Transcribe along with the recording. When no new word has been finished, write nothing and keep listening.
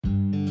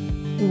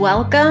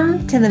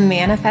Welcome to the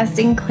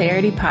Manifesting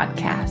Clarity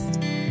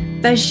Podcast,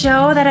 the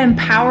show that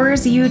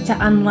empowers you to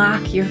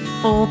unlock your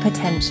full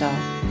potential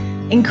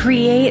and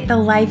create the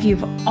life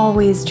you've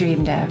always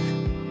dreamed of.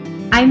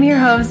 I'm your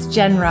host,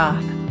 Jen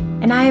Roth,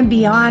 and I am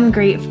beyond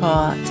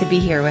grateful to be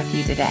here with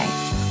you today.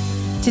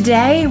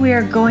 Today, we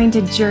are going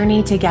to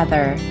journey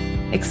together,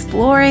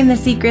 exploring the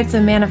secrets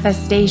of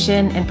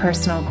manifestation and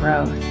personal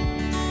growth.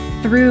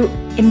 Through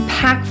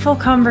impactful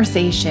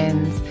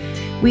conversations,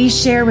 we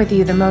share with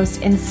you the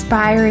most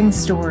inspiring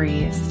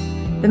stories,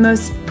 the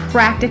most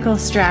practical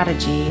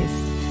strategies,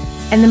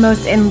 and the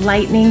most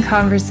enlightening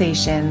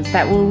conversations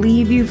that will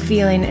leave you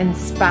feeling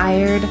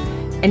inspired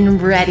and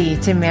ready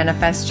to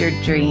manifest your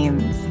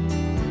dreams.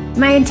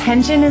 My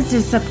intention is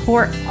to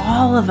support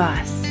all of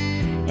us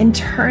in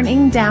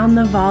turning down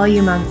the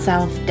volume on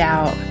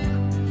self-doubt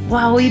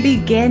while we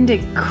begin to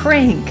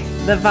crank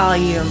the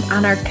volume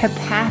on our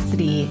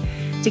capacity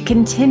to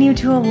continue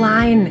to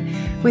align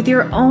with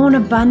your own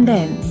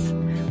abundance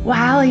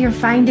while you're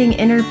finding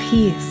inner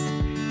peace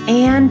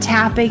and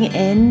tapping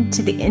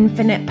into the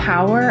infinite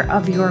power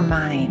of your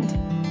mind.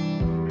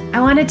 I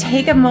want to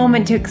take a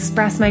moment to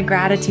express my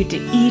gratitude to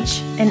each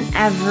and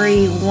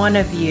every one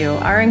of you,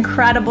 our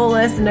incredible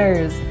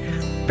listeners,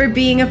 for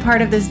being a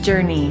part of this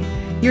journey.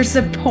 Your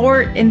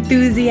support,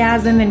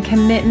 enthusiasm, and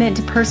commitment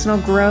to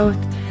personal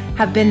growth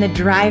have been the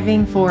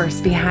driving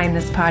force behind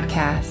this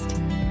podcast.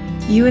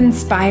 You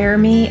inspire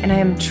me, and I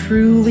am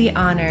truly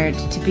honored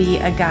to be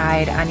a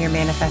guide on your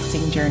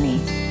manifesting journey.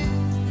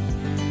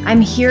 I'm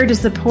here to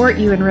support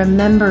you in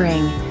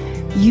remembering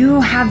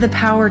you have the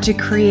power to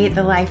create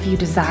the life you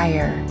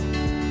desire.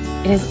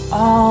 It is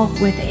all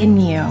within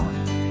you.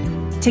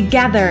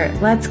 Together,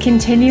 let's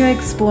continue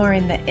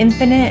exploring the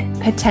infinite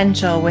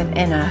potential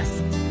within us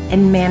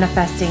and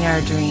manifesting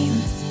our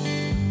dreams.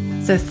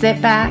 So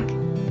sit back,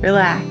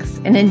 relax,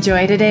 and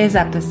enjoy today's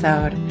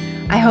episode.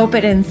 I hope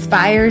it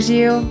inspires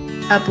you,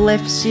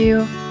 uplifts you,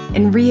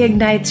 and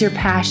reignites your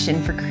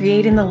passion for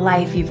creating the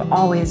life you've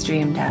always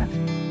dreamed of.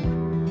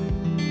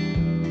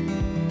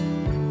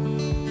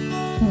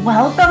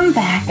 Welcome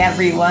back,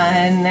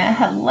 everyone.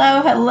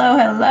 Hello.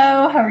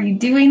 How are you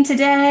doing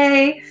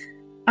today?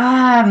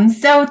 I'm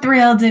so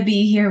thrilled to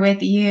be here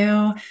with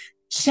you,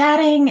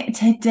 chatting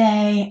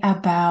today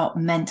about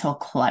mental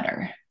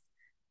clutter.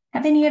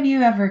 Have any of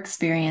you ever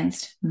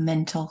experienced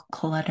mental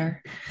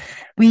clutter?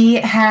 We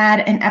had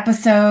an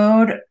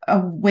episode a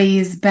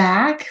ways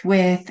back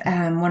with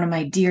one of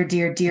my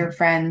dear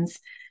friends.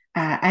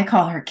 I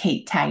call her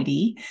Kate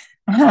Tidy.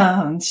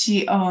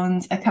 She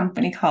owns a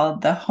company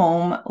called the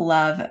Home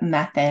Love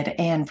Method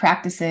and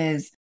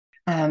practices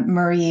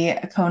Marie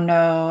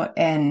Kondo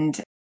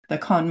and the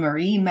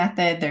KonMari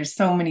method. There's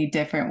so many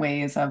different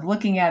ways of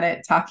looking at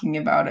it, talking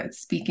about it,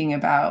 speaking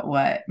about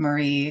what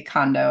Marie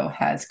Kondo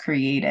has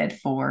created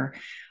for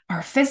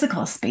our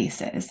physical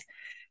spaces.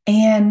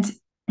 And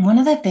one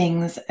of the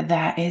things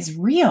that is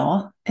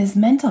real is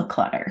mental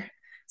clutter,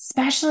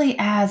 especially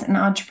as an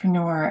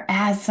entrepreneur,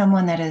 as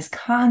someone that is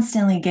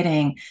constantly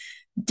getting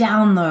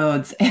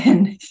downloads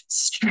and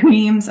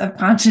streams of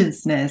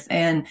consciousness.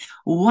 And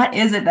what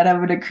is it that I'm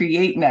going to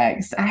create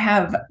next? I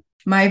have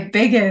my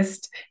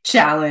biggest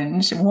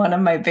challenge, one of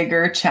my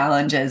bigger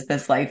challenges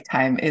this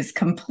lifetime is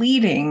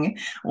completing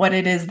what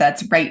it is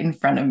that's right in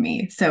front of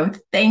me. So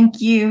thank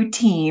you,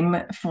 team,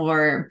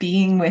 for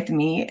being with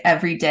me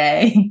every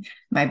day.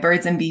 My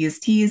Birds and Bees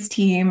Teas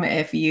team,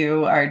 if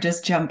you are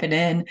just jumping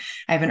in,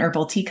 I have an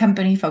herbal tea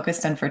company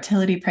focused on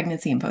fertility,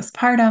 pregnancy, and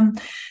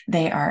postpartum.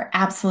 They are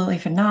absolutely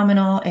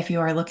phenomenal. If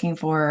you are looking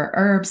for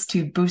herbs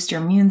to boost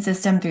your immune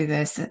system through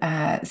this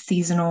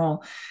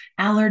seasonal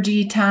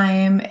allergy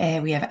time,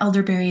 we have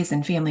elderberries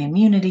and family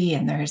immunity,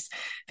 and there's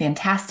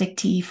fantastic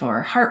tea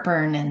for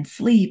heartburn and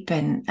sleep,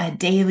 and a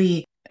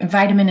daily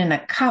vitamin in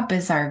a cup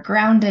is our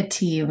grounded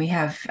tea. We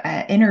have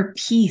inner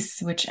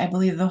peace, which I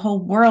believe the whole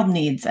world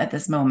needs at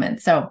this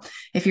moment. So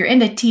if you're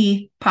into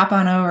tea, pop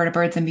on over to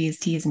Birds and Bees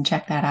Teas and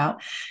check that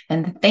out.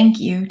 And thank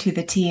you to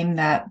the team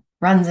that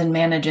runs and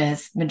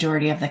manages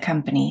majority of the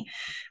company.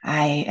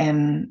 I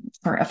am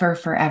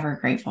forever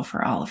grateful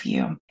for all of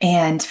you.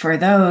 And for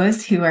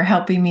those who are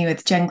helping me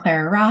with Jen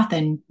Clara Roth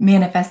and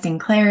manifesting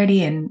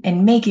clarity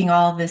and making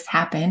all of this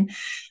happen,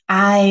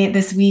 I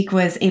this week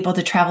was able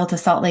to travel to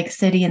Salt Lake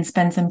City and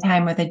spend some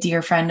time with a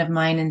dear friend of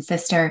mine and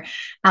sister,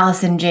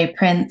 Allison J.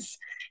 Prince.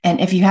 And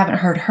if you haven't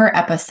heard her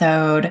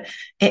episode,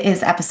 it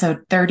is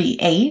episode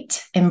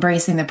 38,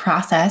 Embracing the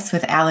Process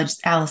with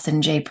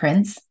Allison J.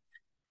 Prince.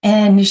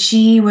 And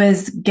she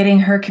was getting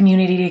her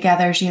community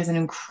together. She has an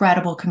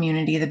incredible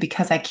community, the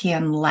Because I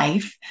Can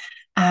life.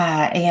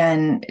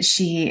 And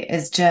she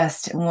is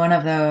just one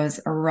of those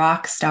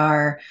rock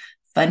star,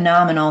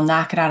 phenomenal,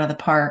 knock it out of the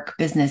park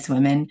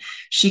businesswomen.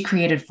 She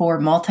created 4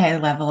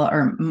 multi-level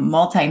or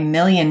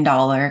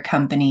multi-million-dollar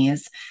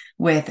companies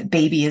with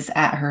babies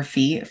at her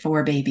feet,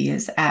 4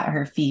 babies at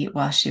her feet,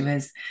 while she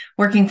was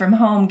working from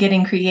home,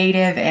 getting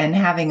creative and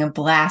having a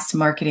blast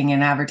marketing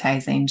and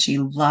advertising. She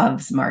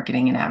loves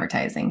marketing and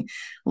advertising,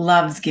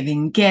 loves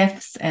giving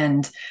gifts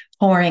and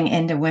pouring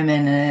into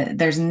women.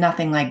 There's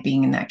nothing like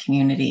being in that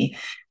community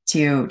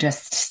to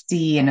just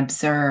see and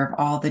observe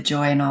all the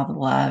joy and all the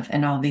love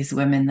and all these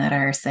women that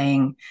are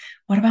saying,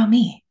 what about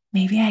me?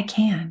 Maybe I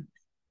can.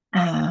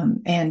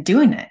 And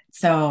doing it.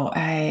 So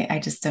I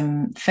just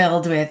am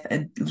filled with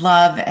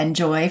love and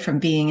joy from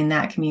being in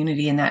that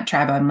community, in that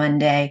tribe on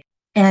Monday.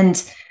 And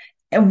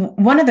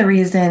one of the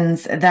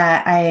reasons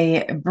that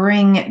I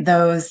bring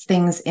those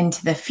things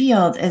into the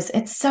field is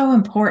it's so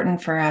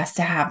important for us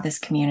to have this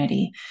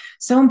community,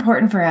 so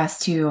important for us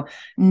to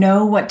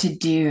know what to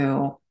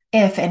do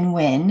if and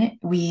when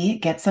we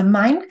get some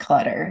mind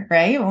clutter,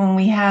 right? When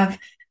we have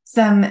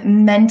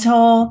some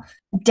mental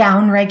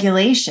down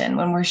regulation,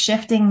 when we're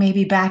shifting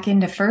maybe back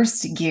into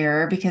first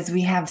gear because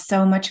we have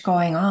so much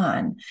going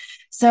on.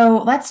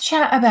 So let's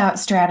chat about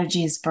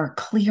strategies for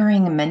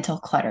clearing mental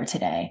clutter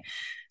today.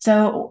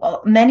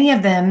 So many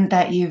of them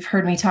that you've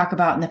heard me talk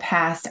about in the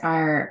past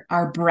are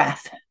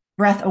breath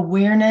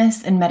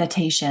awareness and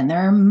meditation.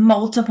 There are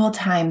multiple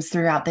times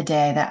throughout the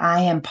day that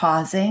I am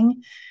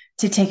pausing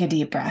to take a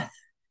deep breath,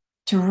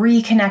 to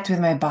reconnect with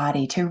my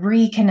body, to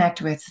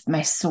reconnect with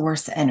my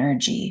source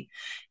energy.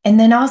 And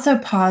then also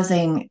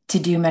pausing to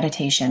do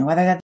meditation,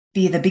 whether that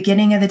be the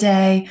beginning of the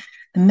day,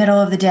 the middle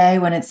of the day,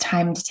 when it's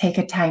time to take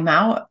a time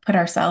out, put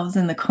ourselves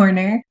in the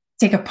corner,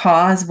 take a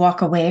pause,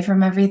 walk away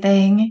from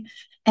everything.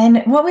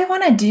 And what we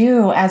want to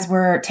do as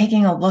we're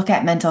taking a look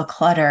at mental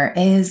clutter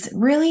is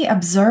really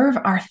observe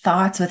our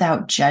thoughts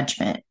without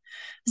judgment.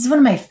 This is one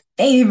of my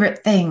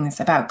favorite things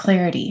about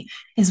clarity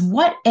is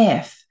what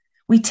if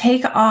we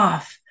take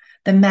off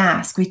the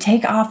mask, we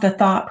take off the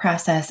thought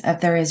process of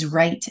there is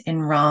right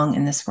and wrong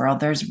in this world.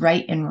 There's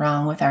right and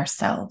wrong with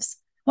ourselves.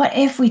 What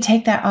if we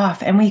take that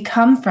off and we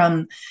come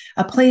from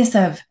a place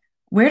of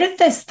where did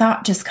this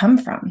thought just come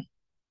from?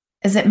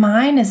 Is it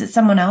mine? Is it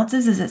someone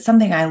else's? Is it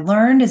something I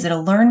learned? Is it a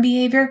learned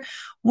behavior?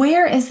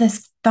 Where is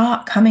this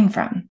thought coming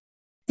from?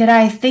 Did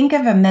I think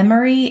of a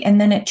memory and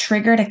then it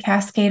triggered a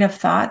cascade of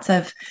thoughts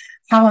of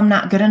how I'm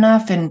not good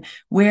enough and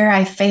where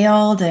I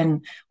failed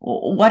and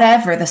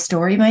whatever the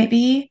story might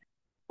be?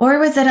 Or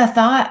was it a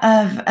thought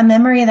of a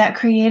memory that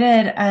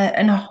created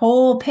a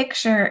whole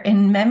picture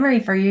in memory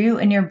for you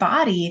in your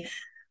body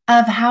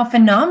of how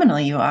phenomenal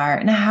you are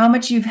and how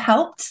much you've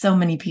helped so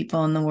many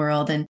people in the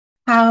world and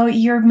how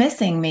you're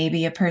missing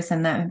maybe a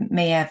person that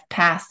may have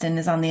passed and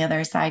is on the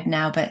other side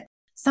now, but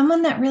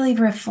someone that really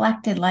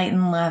reflected light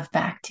and love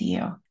back to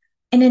you.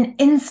 In an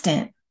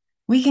instant,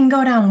 we can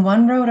go down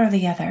one road or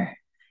the other,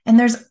 and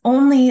there's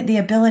only the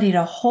ability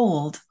to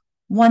hold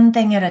one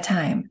thing at a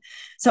time.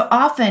 So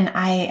often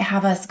I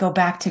have us go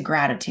back to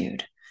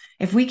gratitude.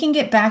 If we can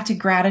get back to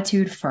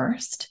gratitude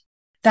first,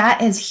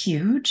 that is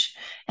huge.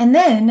 And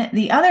then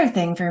the other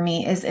thing for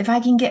me is if I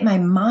can get my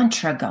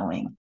mantra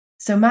going.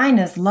 So mine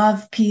is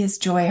love, peace,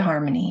 joy,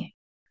 harmony.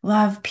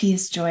 Love,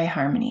 peace, joy,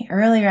 harmony.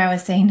 Earlier, I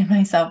was saying to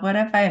myself, what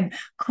if I'm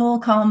cool,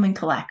 calm, and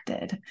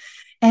collected?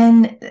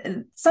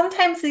 And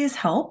sometimes these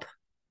help.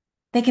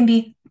 They can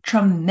be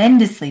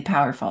tremendously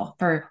powerful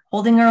for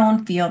holding our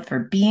own field, for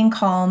being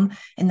calm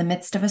in the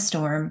midst of a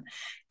storm.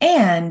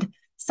 And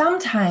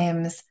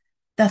sometimes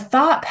the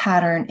thought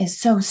pattern is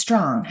so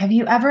strong. Have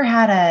you ever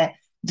had a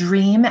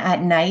dream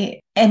at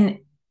night? And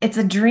it's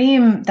a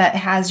dream that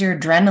has your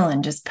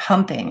adrenaline just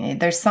pumping.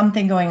 There's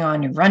something going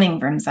on. You're running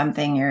from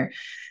something. You're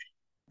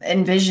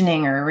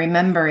envisioning or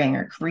remembering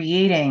or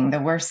creating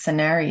the worst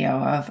scenario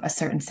of a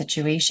certain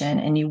situation.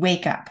 And you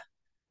wake up.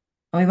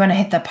 And we want to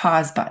hit the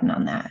pause button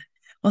on that.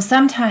 Well,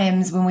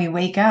 sometimes when we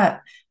wake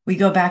up, we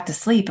go back to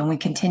sleep and we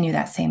continue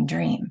that same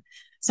dream.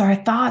 So our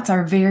thoughts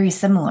are very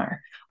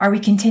similar. Are we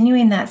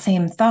continuing that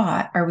same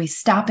thought? Are we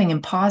stopping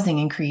and pausing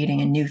and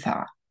creating a new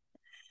thought?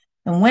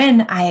 And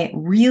when I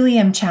really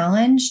am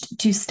challenged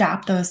to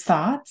stop those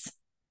thoughts,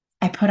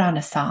 I put on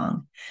a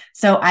song.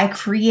 So I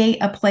create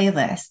a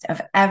playlist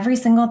of every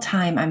single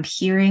time I'm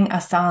hearing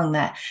a song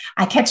that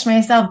I catch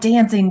myself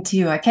dancing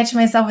to. I catch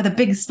myself with a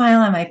big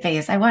smile on my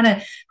face. I want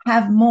to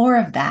have more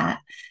of that.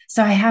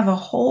 So I have a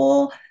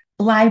whole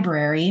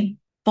library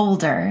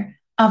folder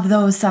of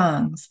those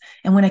songs.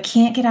 And when I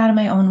can't get out of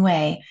my own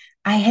way,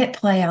 I hit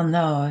play on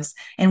those.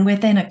 And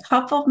within a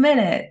couple of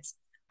minutes,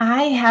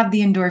 I have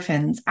the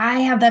endorphins.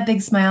 I have that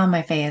big smile on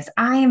my face.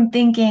 I am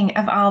thinking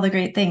of all the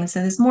great things.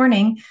 So this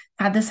morning,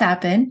 had this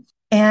happen,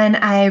 and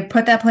I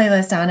put that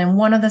playlist on, and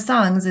one of the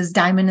songs is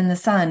Diamond in the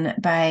Sun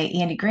by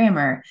Andy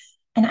Grammer.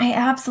 And I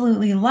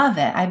absolutely love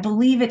it. I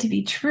believe it to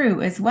be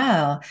true as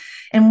well.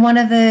 And one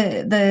of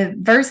the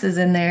verses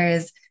in there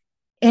is,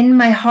 in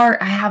my heart,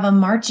 I have a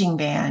marching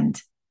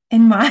band.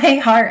 In my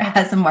heart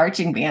has a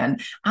marching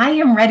band. I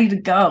am ready to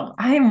go.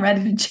 I am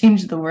ready to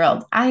change the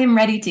world. I am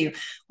ready to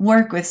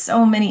work with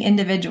so many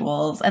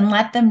individuals and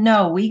let them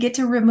know we get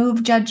to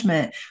remove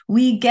judgment.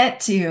 We get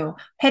to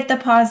hit the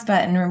pause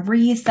button and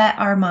reset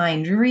our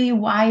mind,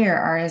 rewire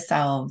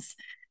ourselves.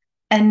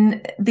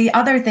 And the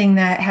other thing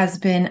that has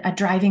been a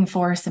driving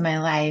force in my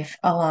life,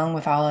 along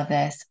with all of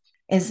this,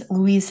 is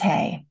Louise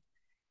Hay.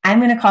 I'm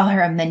going to call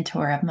her a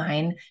mentor of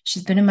mine.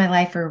 She's been in my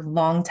life for a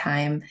long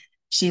time.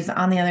 She's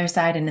on the other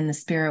side and in the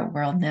spirit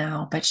world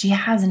now, but she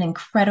has an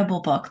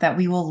incredible book that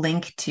we will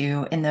link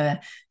to in the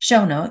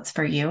show notes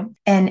for you.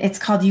 And it's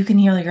called You Can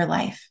Heal Your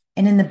Life.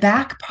 And in the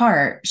back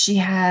part, she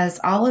has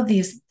all of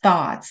these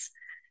thoughts.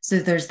 So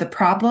there's the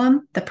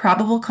problem, the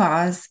probable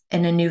cause,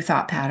 and a new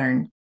thought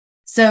pattern.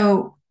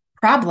 So,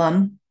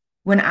 problem,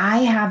 when I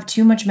have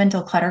too much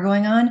mental clutter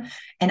going on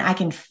and I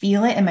can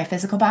feel it in my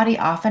physical body,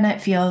 often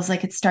it feels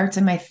like it starts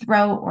in my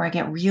throat or I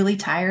get really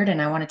tired and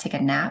I want to take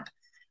a nap.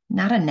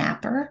 Not a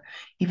napper,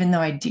 even though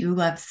I do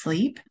love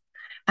sleep.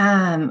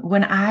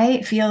 When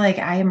I feel like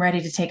I am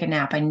ready to take a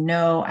nap, I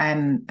know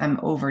I'm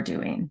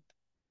overdoing.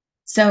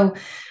 So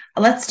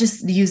let's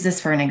just use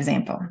this for an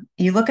example.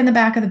 You look in the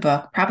back of the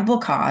book, probable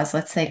cause,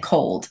 let's say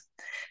cold.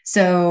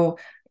 So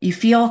you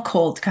feel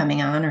cold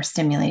coming on or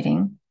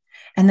stimulating,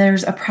 and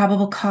there's a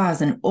probable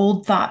cause, an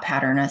old thought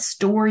pattern, a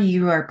story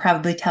you are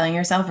probably telling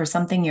yourself or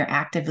something you're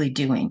actively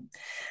doing.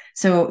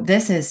 So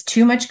this is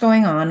too much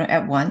going on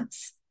at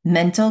once,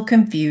 mental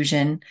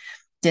confusion,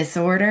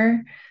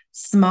 disorder,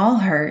 small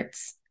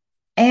hurts,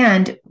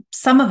 and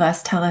some of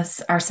us tell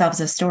us ourselves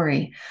a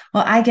story.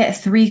 Well, I get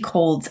 3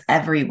 colds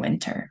every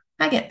winter.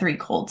 I get 3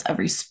 colds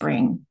every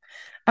spring.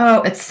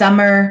 Oh, it's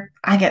summer.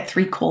 I get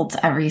 3 colds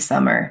every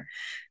summer.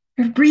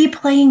 You're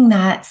replaying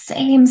that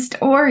same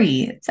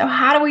story. So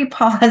how do we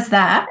pause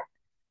that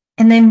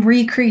and then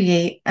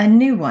recreate a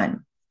new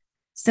one?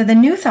 So the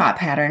new thought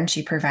pattern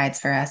she provides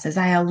for us is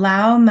I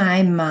allow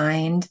my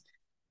mind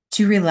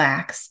to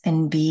relax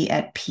and be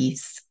at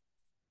peace.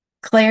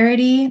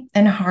 Clarity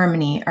and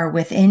harmony are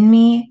within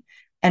me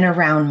and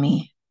around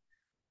me.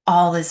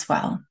 All is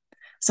well.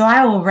 So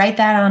I will write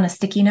that on a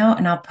sticky note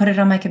and I'll put it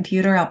on my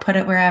computer. I'll put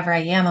it wherever I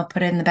am. I'll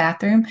put it in the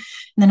bathroom. And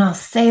then I'll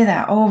say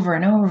that over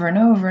and over and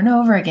over and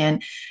over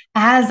again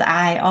as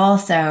I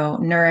also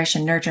nourish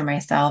and nurture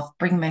myself,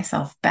 bring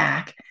myself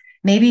back,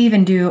 maybe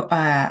even do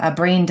a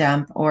brain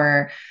dump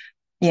or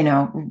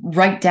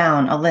write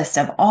down a list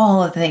of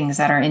all the things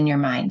that are in your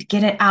mind.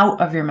 Get it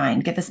out of your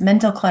mind. Get this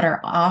mental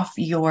clutter off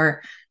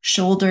your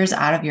shoulders,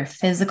 out of your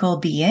physical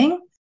being,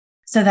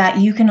 so that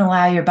you can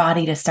allow your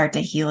body to start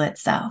to heal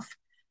itself.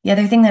 The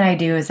other thing that I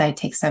do is I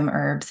take some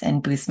herbs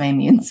and boost my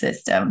immune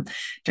system.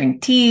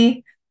 Drink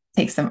tea,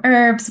 take some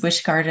herbs.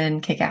 Wish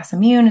Garden Kick-Ass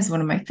Immune is one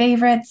of my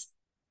favorites.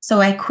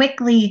 So I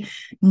quickly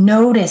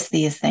notice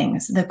these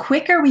things. The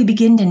quicker we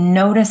begin to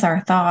notice our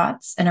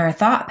thoughts and our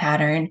thought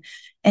pattern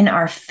and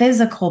our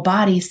physical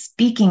body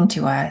speaking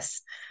to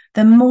us,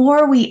 the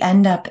more we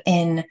end up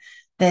in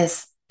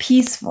this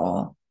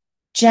peaceful,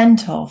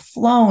 gentle,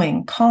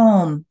 flowing,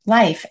 calm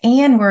life,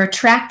 and we're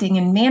attracting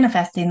and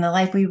manifesting the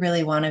life we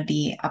really want to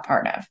be a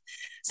part of.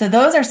 So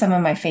those are some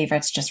of my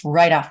favorites just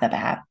right off the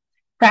bat.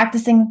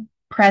 Practicing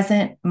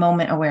present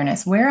moment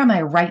awareness. Where am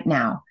I right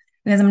now?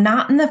 Because I'm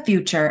not in the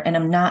future and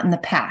I'm not in the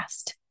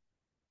past.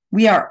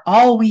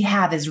 All we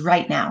have is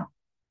right now.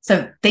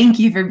 So thank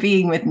you for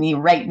being with me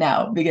right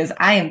now, because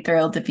I am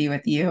thrilled to be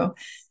with you.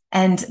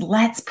 And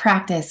let's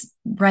practice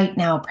right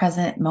now,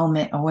 present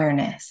moment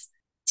awareness.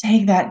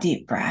 Take that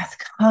deep breath,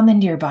 come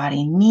into your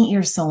body, meet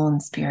your soul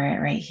and spirit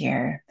right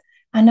here.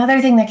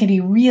 Another thing that can be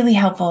really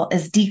helpful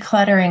is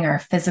decluttering our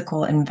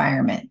physical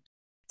environment.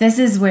 This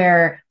is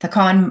where the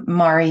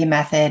KonMari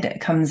method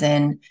comes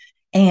in.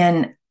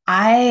 And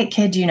I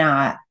kid you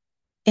not,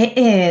 it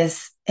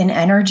is an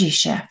energy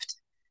shift.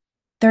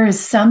 There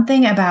is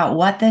something about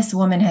what this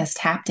woman has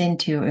tapped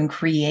into and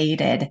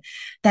created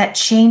that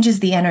changes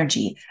the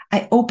energy.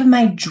 I open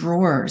my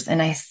drawers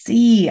and I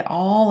see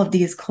all of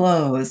these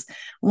clothes.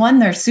 One,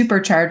 they're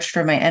supercharged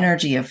for my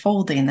energy of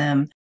folding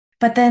them,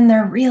 but then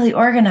they're really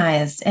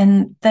organized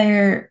and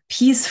they're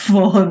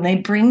peaceful and they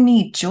bring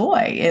me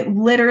joy. It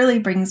literally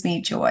brings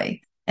me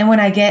joy. And when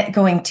I get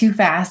going too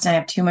fast and I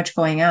have too much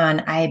going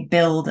on, I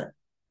build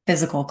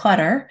physical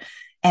clutter.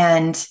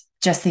 And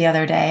just the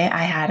other day,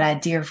 I had a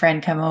dear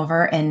friend come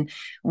over and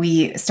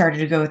we started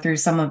to go through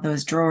some of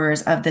those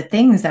drawers of the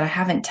things that I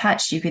haven't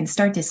touched. You can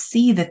start to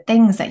see the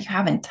things that you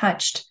haven't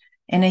touched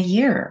in a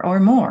year or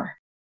more.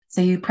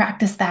 So you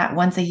practice that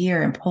once a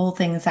year and pull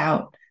things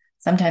out.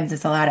 Sometimes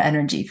it's a lot of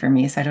energy for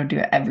me, so I don't do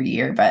it every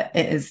year, but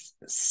it is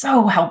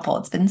so helpful.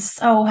 It's been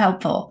so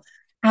helpful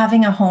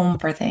having a home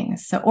for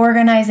things. So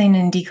organizing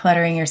and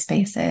decluttering your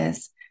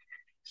spaces,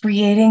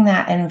 creating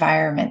that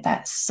environment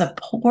that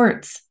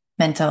supports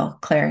mental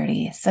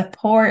clarity,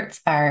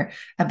 supports our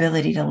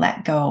ability to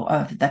let go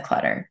of the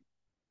clutter.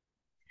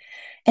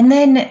 And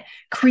then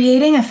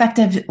creating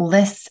effective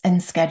lists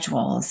and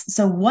schedules.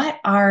 So what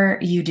are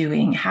you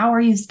doing? How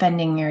are you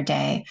spending your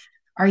day?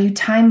 Are you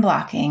time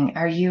blocking?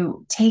 Are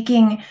you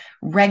taking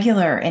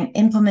regular and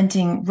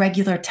implementing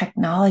regular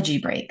technology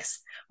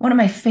breaks? One of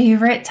my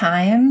favorite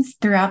times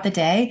throughout the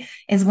day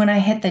is when I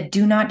hit the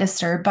do not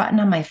disturb button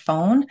on my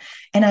phone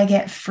and I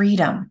get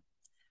freedom.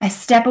 I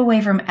step away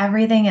from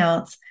everything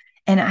else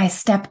and I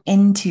step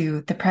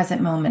into the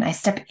present moment. I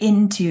step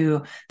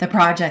into the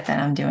project that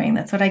I'm doing.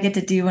 That's what I get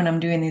to do when I'm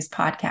doing these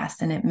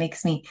podcasts, and it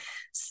makes me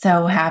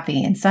so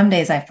happy. And some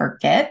days I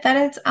forget that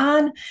it's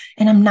on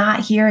and I'm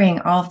not hearing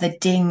all of the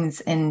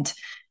dings and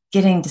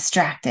getting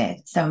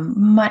distracted. So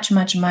much,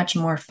 much, much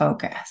more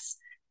focus.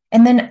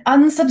 And then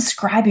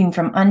unsubscribing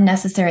from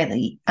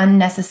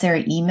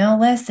unnecessary email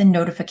lists and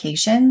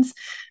notifications.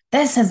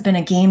 This has been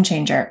a game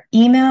changer.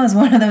 Email is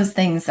one of those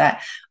things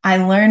that I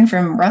learned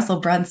from Russell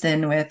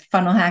Brunson with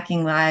Funnel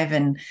Hacking Live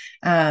and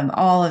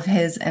all of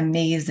his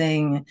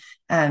amazing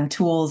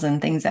tools and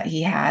things that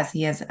he has.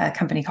 He has a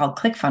company called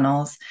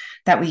ClickFunnels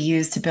that we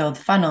use to build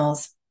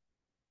funnels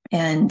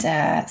and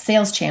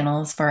sales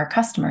channels for our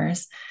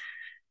customers.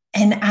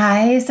 And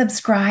I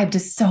subscribe to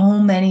so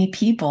many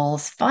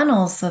people's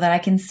funnels so that I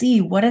can see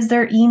what is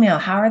their email,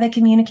 how are they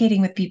communicating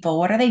with people,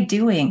 what are they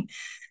doing.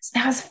 So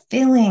that was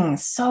filling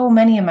so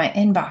many of my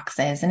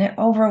inboxes and it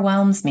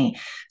overwhelms me.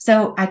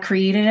 So I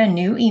created a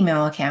new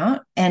email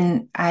account,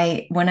 and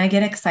when I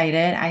get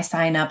excited, I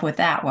sign up with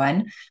that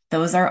one.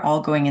 Those are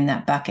all going in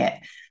that bucket.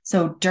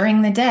 So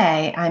during the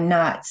day, I'm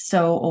not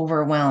so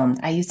overwhelmed.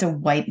 I used to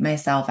wipe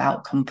myself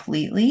out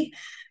completely.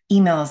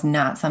 Email is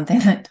not something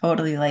that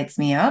totally lights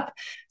me up.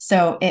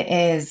 So it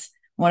is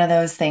one of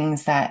those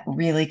things that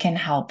really can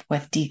help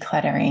with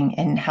decluttering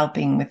and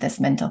helping with this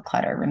mental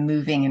clutter,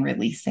 removing and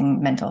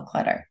releasing mental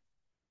clutter.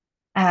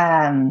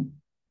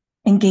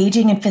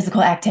 Engaging in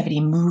physical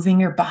activity, moving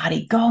your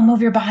body, go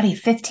move your body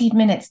 15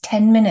 minutes,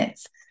 10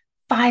 minutes,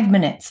 5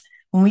 minutes.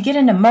 When we get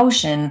into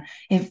motion,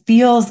 it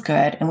feels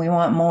good and we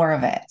want more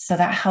of it. So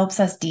that helps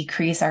us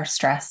decrease our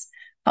stress,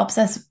 helps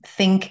us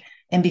think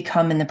and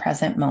become in the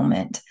present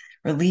moment.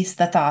 Release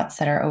the thoughts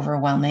that are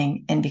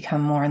overwhelming and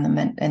become more in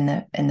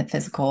the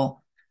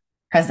physical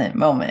present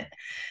moment.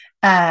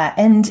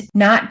 And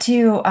not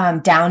to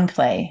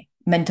downplay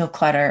mental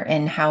clutter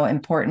and how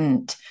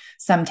important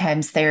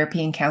sometimes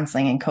therapy and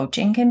counseling and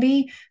coaching can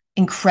be.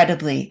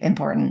 Incredibly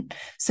important.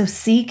 So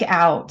seek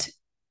out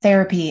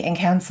therapy and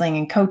counseling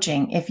and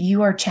coaching if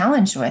you are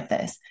challenged with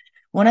this.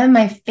 One of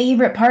my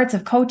favorite parts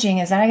of coaching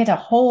is that I get to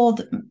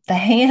hold the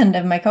hand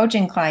of my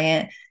coaching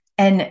client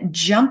and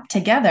jump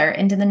together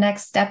into the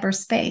next step or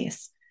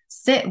space.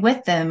 Sit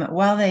with them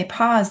while they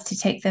pause to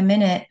take the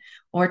minute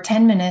or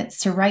 10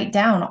 minutes to write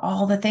down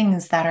all the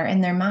things that are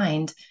in their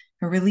mind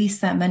and release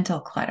that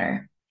mental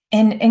clutter.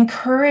 And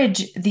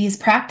encourage these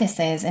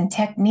practices and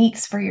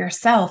techniques for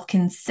yourself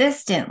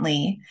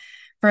consistently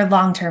for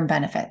long-term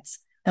benefits.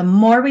 The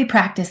more we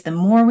practice, the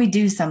more we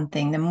do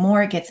something, the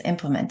more it gets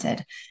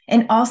implemented.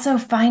 And also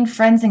find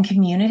friends and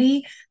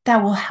community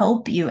that will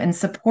help you and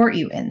support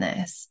you in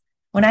this.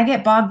 When I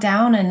get bogged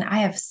down and I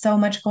have so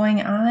much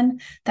going on,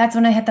 that's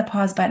when I hit the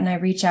pause button. I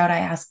reach out, I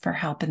ask for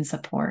help and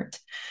support.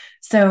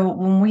 So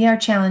when we are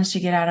challenged to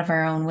get out of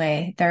our own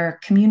way, there are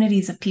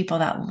communities of people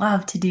that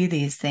love to do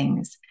these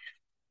things.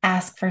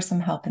 Ask for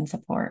some help and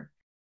support.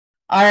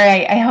 All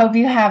right. I hope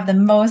you have the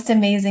most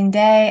amazing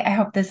day. I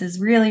hope this is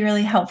really,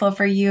 really helpful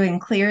for you in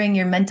clearing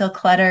your mental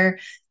clutter,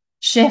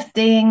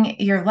 shifting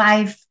your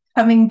life,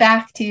 coming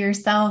back to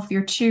yourself,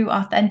 your true,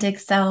 authentic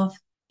self.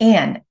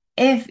 And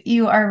if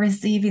you are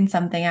receiving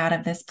something out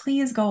of this,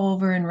 please go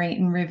over and rate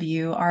and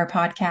review our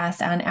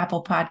podcast on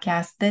Apple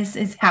Podcasts. This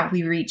is how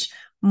we reach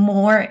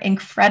more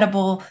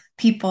incredible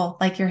people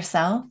like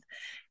yourself.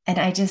 And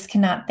I just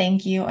cannot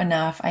thank you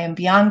enough. I am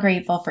beyond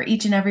grateful for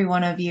each and every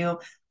one of you,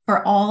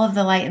 for all of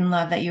the light and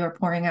love that you are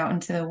pouring out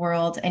into the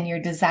world and your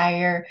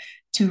desire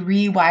to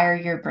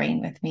rewire your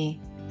brain with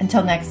me.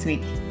 Until next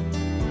week.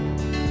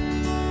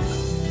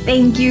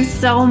 Thank you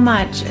so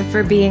much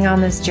for being on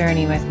this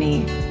journey with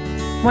me.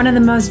 One of the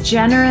most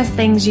generous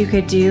things you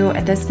could do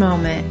at this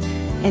moment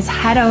is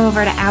head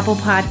over to Apple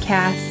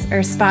Podcasts or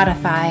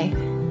Spotify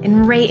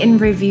and rate and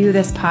review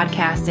this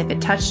podcast if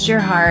it touched your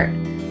heart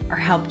or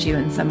helped you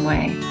in some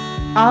way.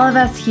 All of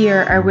us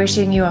here are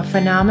wishing you a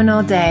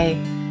phenomenal day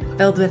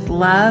filled with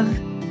love,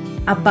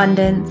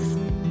 abundance,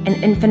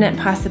 and infinite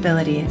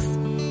possibilities.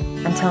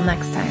 Until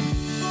next time.